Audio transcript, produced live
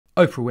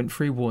Oprah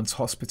Winfrey warns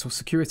hospital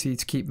security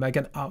to keep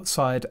Meghan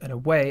outside and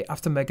away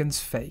after Meghan's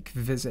fake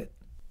visit.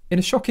 In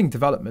a shocking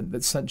development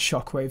that sent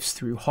shockwaves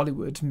through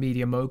Hollywood,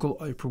 media mogul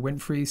Oprah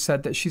Winfrey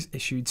said that she's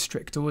issued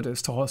strict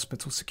orders to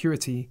hospital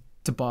security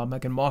to bar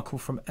Meghan Markle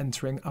from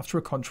entering after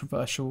a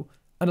controversial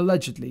and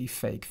allegedly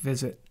fake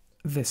visit.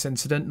 This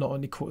incident not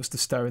only caused a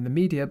stir in the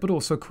media, but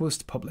also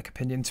caused public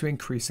opinion to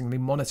increasingly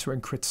monitor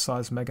and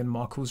criticise Meghan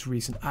Markle's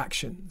recent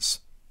actions.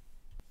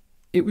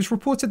 It was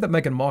reported that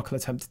Meghan Markle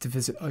attempted to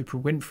visit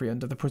Oprah Winfrey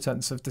under the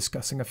pretense of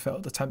discussing a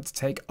failed attempt to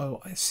take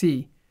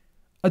OIC,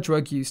 a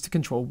drug used to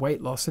control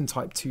weight loss in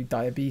type 2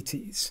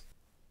 diabetes.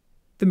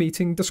 The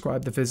meeting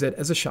described the visit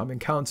as a sham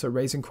encounter,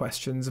 raising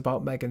questions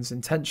about Meghan's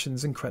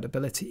intentions and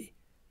credibility.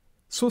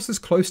 Sources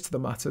close to the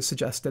matter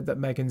suggested that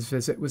Meghan's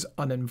visit was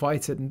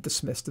uninvited and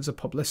dismissed as a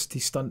publicity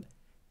stunt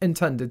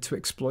intended to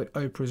exploit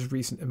Oprah's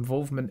recent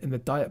involvement in the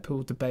diet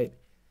pill debate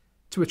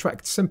to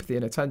attract sympathy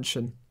and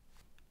attention.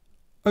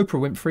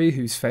 Oprah Winfrey,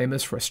 who's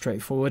famous for a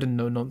straightforward and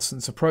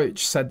no-nonsense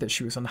approach, said that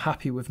she was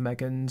unhappy with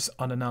Meghan's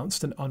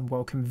unannounced and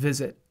unwelcome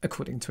visit.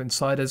 According to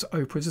insiders,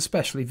 Oprah is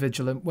especially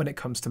vigilant when it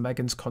comes to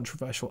Meghan's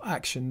controversial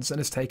actions and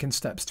has taken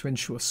steps to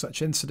ensure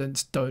such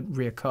incidents don't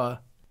reoccur.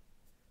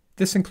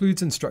 This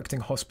includes instructing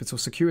hospital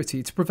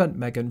security to prevent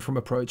Meghan from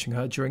approaching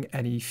her during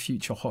any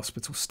future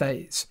hospital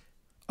stays.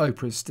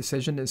 Oprah's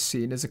decision is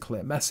seen as a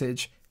clear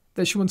message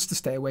that she wants to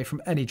stay away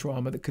from any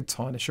drama that could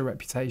tarnish her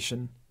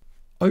reputation.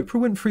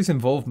 Oprah Winfrey's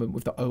involvement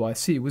with the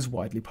OIC was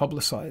widely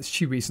publicised.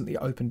 She recently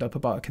opened up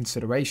about her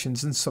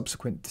considerations and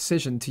subsequent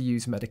decision to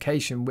use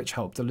medication which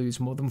helped her lose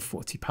more than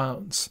 40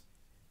 pounds.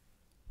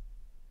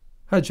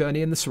 Her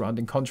journey and the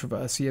surrounding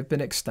controversy have been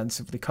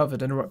extensively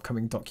covered in her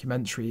upcoming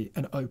documentary,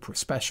 An Oprah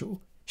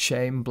Special,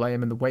 Shame,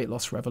 Blame and the Weight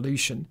Loss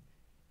Revolution,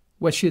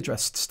 where she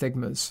addressed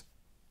stigmas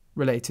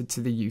related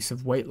to the use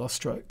of weight loss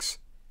drugs.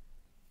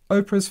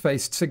 Oprah has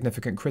faced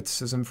significant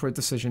criticism for a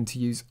decision to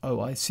use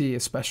OIC,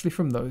 especially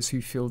from those who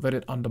feel that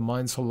it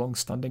undermines her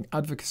long-standing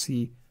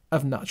advocacy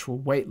of natural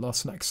weight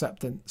loss and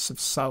acceptance of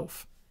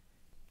self.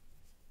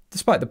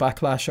 Despite the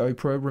backlash,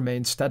 Oprah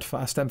remains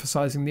steadfast,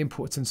 emphasising the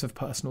importance of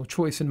personal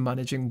choice in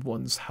managing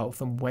one's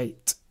health and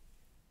weight.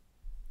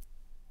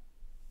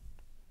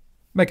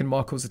 Meghan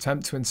Markle's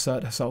attempt to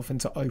insert herself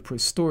into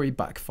Oprah's story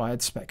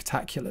backfired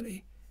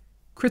spectacularly.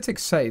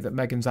 Critics say that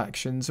Meghan's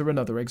actions are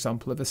another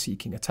example of her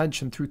seeking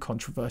attention through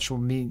controversial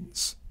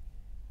means.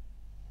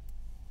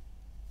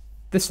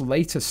 This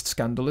latest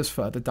scandal has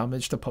further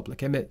damaged her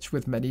public image,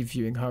 with many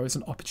viewing her as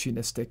an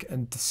opportunistic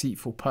and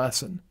deceitful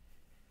person.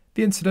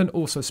 The incident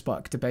also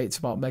sparked debates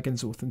about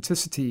Meghan's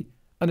authenticity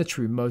and the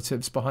true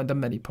motives behind her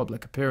many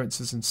public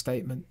appearances and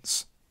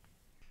statements.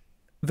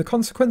 The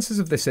consequences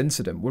of this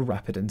incident were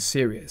rapid and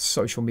serious.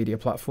 Social media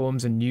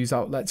platforms and news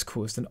outlets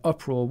caused an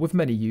uproar, with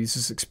many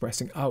users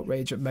expressing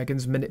outrage at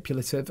Meghan's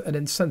manipulative and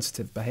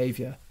insensitive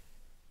behaviour.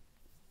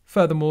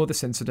 Furthermore,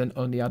 this incident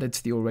only added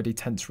to the already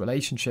tense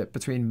relationship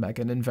between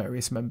Meghan and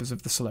various members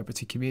of the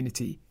celebrity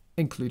community,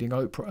 including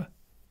Oprah.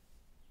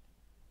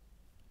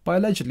 By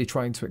allegedly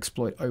trying to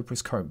exploit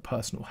Oprah's current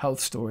personal health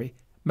story,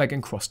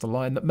 Meghan crossed a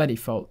line that many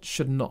felt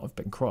should not have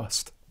been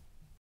crossed.